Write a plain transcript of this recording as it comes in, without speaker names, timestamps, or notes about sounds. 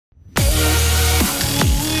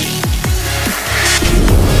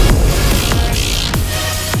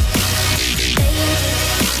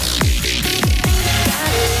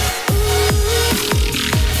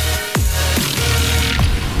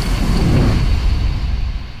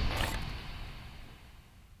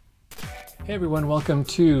Hey everyone, welcome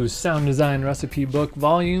to Sound Design Recipe Book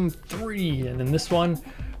Volume 3. And in this one,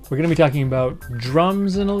 we're going to be talking about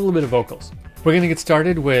drums and a little bit of vocals. We're going to get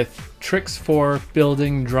started with tricks for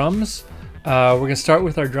building drums. We're going to start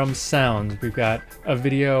with our drum sounds. We've got a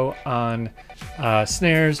video on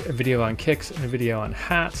snares, a video on kicks, and a video on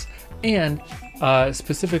hats, and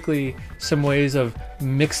specifically some ways of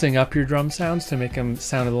mixing up your drum sounds to make them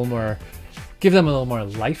sound a little more, give them a little more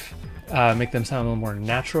life. Make them sound a little more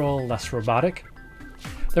natural, less robotic.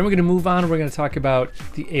 Then we're going to move on. We're going to talk about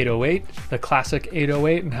the 808, the classic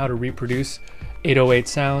 808, and how to reproduce 808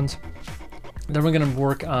 sounds. Then we're going to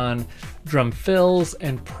work on drum fills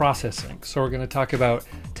and processing. So we're going to talk about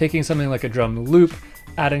taking something like a drum loop,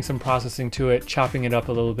 adding some processing to it, chopping it up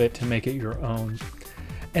a little bit to make it your own.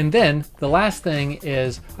 And then the last thing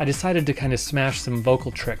is I decided to kind of smash some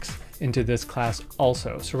vocal tricks into this class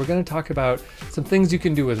also. So we're going to talk about some things you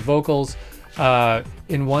can do with vocals.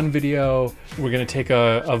 In one video, we're going to take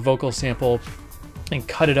a vocal sample and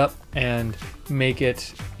cut it up and make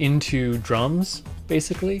it into drums,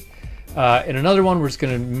 basically. In another one, we're just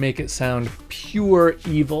going to make it sound pure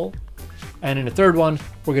evil. And in a third one,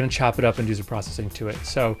 we're going to chop it up and do some processing to it.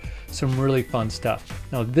 So some really fun stuff.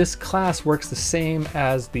 Now this class works the same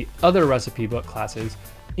as the other recipe book classes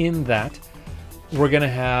in that we're going to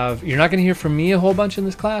have, you're not going to hear from me a whole bunch in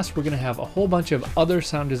this class. We're going to have a whole bunch of other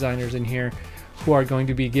sound designers in here who are going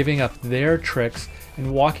to be giving up their tricks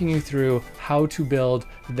and walking you through how to build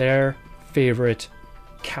their favorite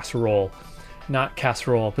casserole. Not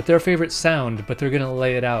casserole, but their favorite sound, but they're going to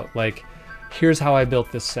lay it out like, here's how I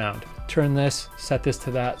built this sound. Turn this, set this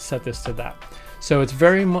to that, set this to that. So it's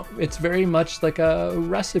very much like a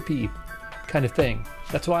recipe kind of thing.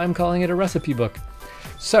 That's why I'm calling it a recipe book.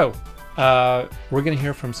 So we're going to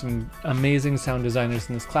hear from some amazing sound designers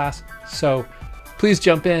in this class. So please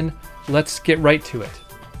jump in. Let's get right to it.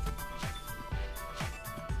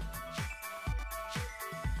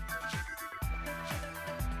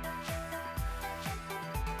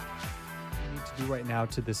 What we need to do right now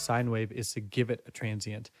to this sine wave is to give it a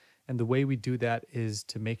transient. And the way we do that is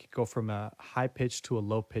to make it go from a high pitch to a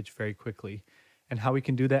low pitch very quickly. And how we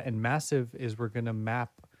can do that in Massive is we're going to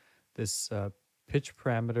map this pitch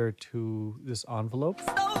parameter to this envelope.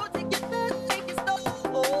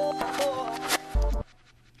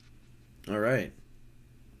 All right.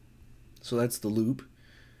 So that's the loop.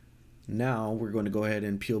 Now we're going to go ahead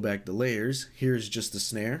and peel back the layers. Here's just the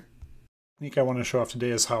snare. Technique I want to show off today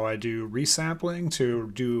is how I do resampling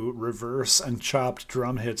to do reverse and chopped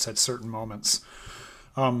drum hits at certain moments.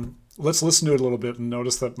 Let's listen to it a little bit and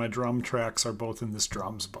notice that my drum tracks are both in this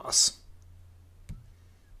drums bus.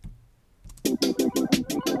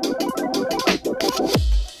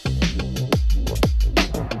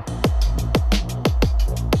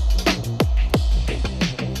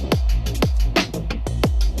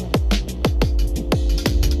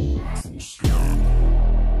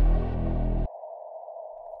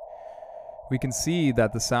 We can see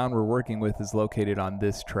that the sound we're working with is located on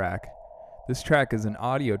this track. This track is an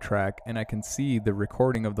audio track, and I can see the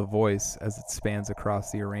recording of the voice as it spans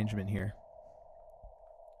across the arrangement here.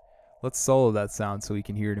 Let's solo that sound so we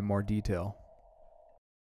can hear it in more detail.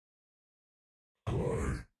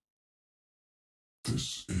 Hello.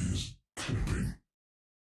 This is clipping.